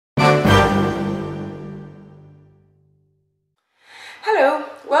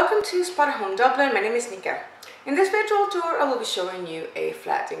Welcome to Spot Home Dublin. My name is Nika. In this virtual tour I will be showing you a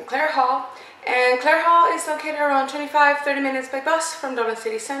flat in Clare Hall, and Clare Hall is located around 25-30 minutes by bus from Dublin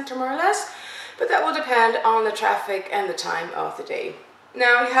city centre more or less, but that will depend on the traffic and the time of the day.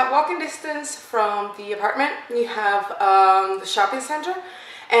 Now you have walking distance from the apartment, you have the shopping centre,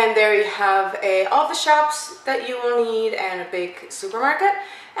 and there you have all the shops that you will need and a big supermarket,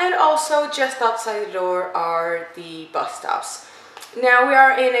 and also just outside the door are the bus stops. Now we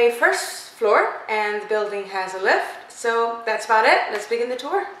are in a first floor and the building has a lift, so that's about it. Let's begin the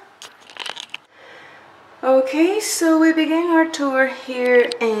tour. Okay, so we begin our tour here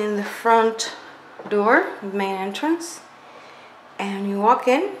in the front door, main entrance, and you walk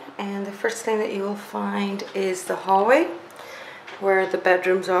in and the first thing that you will find is the hallway where the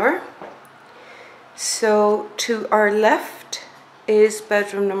bedrooms are. So to our left is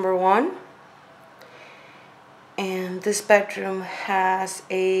bedroom number 1. And this bedroom has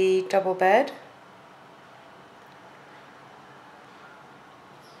a double bed.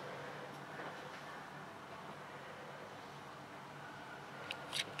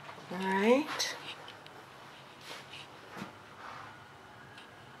 All right.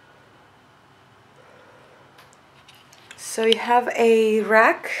 So you have a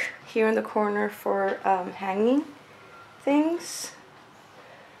rack here in the corner for hanging things.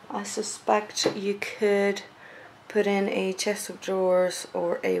 I suspect you could put in a chest of drawers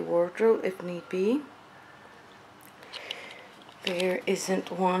or a wardrobe if need be. There isn't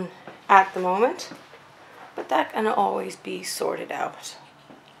one at the moment, but that can always be sorted out.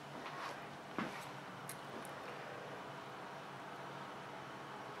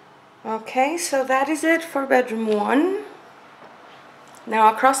 Okay, so that is it for bedroom 1.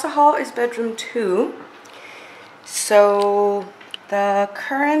 Now across the hall is bedroom 2. So the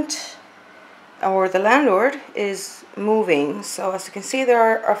current or the landlord is moving, so as you can see there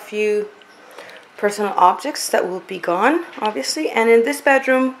are a few personal objects that will be gone obviously, and in this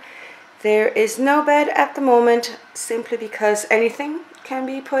bedroom there is no bed at the moment simply because anything can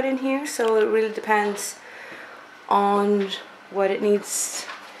be put in here, so it really depends on what it needs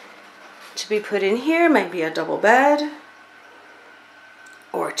to be put in here. Maybe a double bed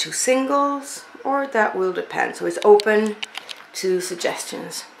or 2 singles, or that will depend, so it's open to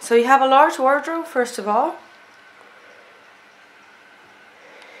suggestions. So you have a large wardrobe first of all,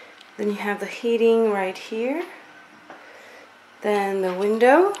 then you have the heating right here, then the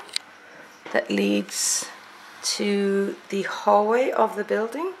window that leads to the hallway of the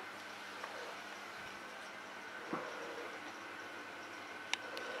building,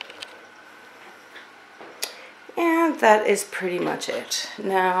 and that is pretty much it.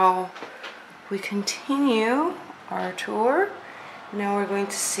 Now we continue our tour. Now we're going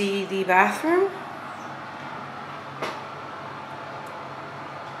to see the bathroom.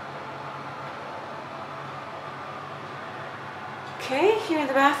 Okay, here in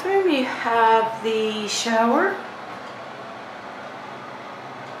the bathroom you have the shower,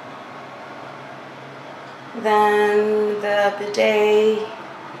 then the bidet,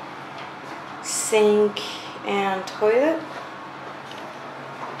 sink and toilet.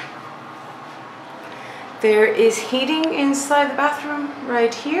 There is heating inside the bathroom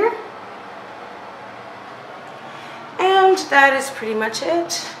right here. And that is pretty much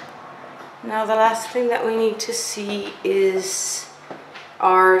it. Now the last thing that we need to see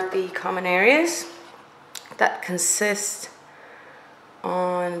are the common areas that consist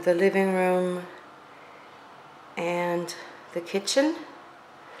on the living room and the kitchen,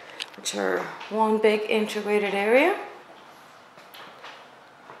 which are one big integrated area.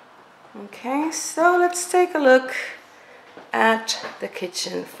 Okay, so let's take a look at the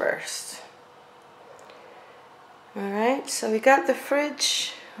kitchen first. Alright, so we got the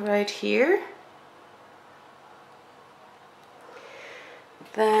fridge right here.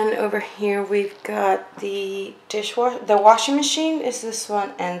 Then over here we've got the dishwasher. The washing machine is this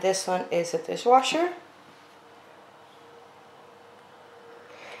one, and this one is a dishwasher.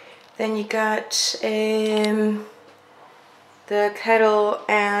 Then you got the kettle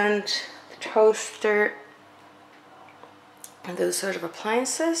and the toaster and those sort of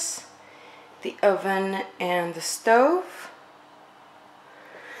appliances, the oven and the stove,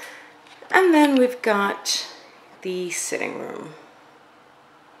 and then we've got the sitting room.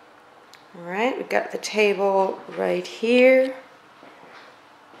 Alright, we've got the table right here,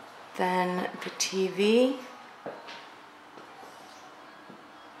 then the TV.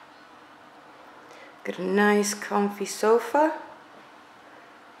 Got a nice comfy sofa.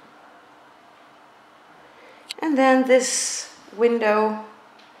 And then this window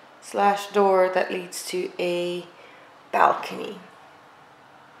slash door that leads to a balcony.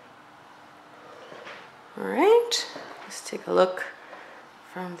 All right, let's take a look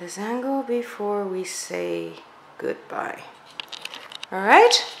from this angle before we say goodbye. All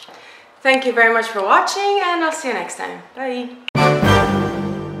right, thank you very much for watching, and I'll see you next time. Bye.